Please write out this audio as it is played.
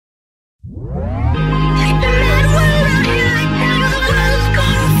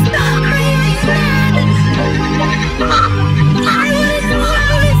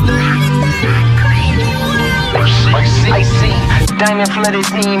diamond flooded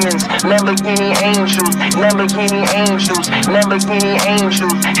demons, Lamborghini angels, Lamborghini angels, Lamborghini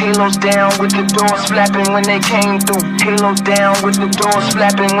angels. Halos down with the doors flapping when they came through. Halos down with the doors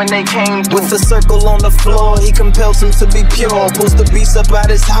flapping when they came through. With a circle on the floor, he compels him to be pure. Pulls the beast up out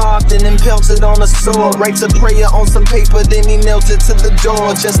his heart, then impels it on a sword. Writes a prayer on some paper, then he nails it to the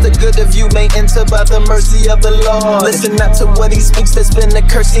door. Just the good of you may enter by the mercy of the Lord. Listen not to what he speaks, that's been the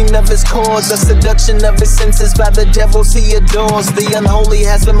cursing of his cords. The seduction of his senses by the devils he adores. The unholy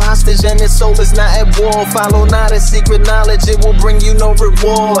has him hostage and his soul is not at war. Follow not his secret knowledge, it will bring you no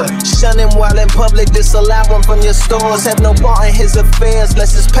reward. Shun him while in public, disallow him from your stores. Have no part in his affairs,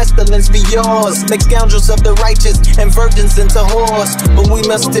 lest his pestilence be yours. Make scoundrels of the righteous and virgins into whores. But we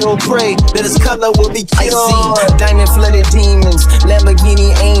must still pray that his color will be cured. I see diamond flooded demons,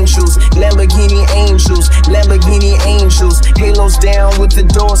 Lamborghini angels, Lamborghini angels, Lamborghini angels. Halos down with the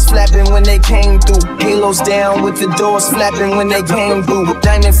doors flapping when they came through. Halos down with the doors flapping when they came through.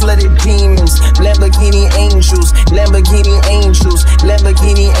 Diamond flooded demons, Lamborghini angels, Lamborghini angels,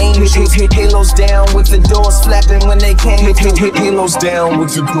 Lamborghini angels. Halos down with the doors flapping when they came through. Halos down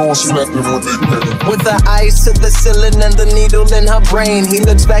with the doors flapping when they came through. With her eyes to the ceiling and the needle in her brain, he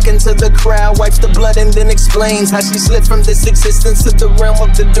looks back into the crowd, wipes the blood and then explains how she slid from this existence to the realm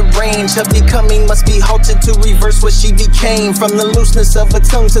of the deranged. Her becoming must be halted to reverse what she became. From the looseness of her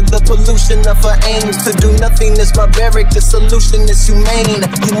tongue to the pollution of her aims. To do nothing is barbaric, the solution is humane.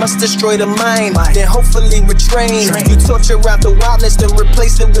 You must destroy the mind, then hopefully retrain. You torture out the wildness, then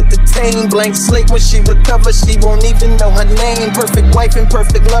replace it with the tame. Blank slate when she recovers, she won't even know her name. Perfect wife and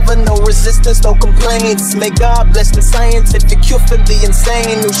perfect lover, no resistance, no complaints. May God bless the scientific cure for the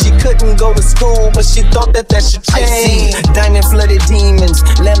insane. Knew she couldn't go to school, but she thought that should change. I see diamond flooded demons,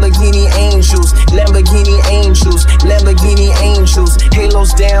 Lamborghini angels, Lamborghini angels, Lamborghini angels.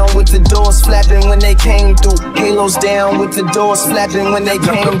 Halos down with the doors flapping when they came through. Halos down with the doors flapping when they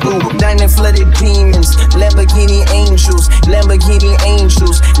came through. Diamond flooded demons, Lamborghini angels, Lamborghini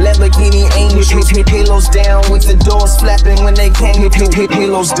angels, Lamborghini angels. Halos down with the doors flapping when they came through.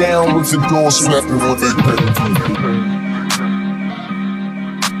 Halos down with the doors flapping when they came through.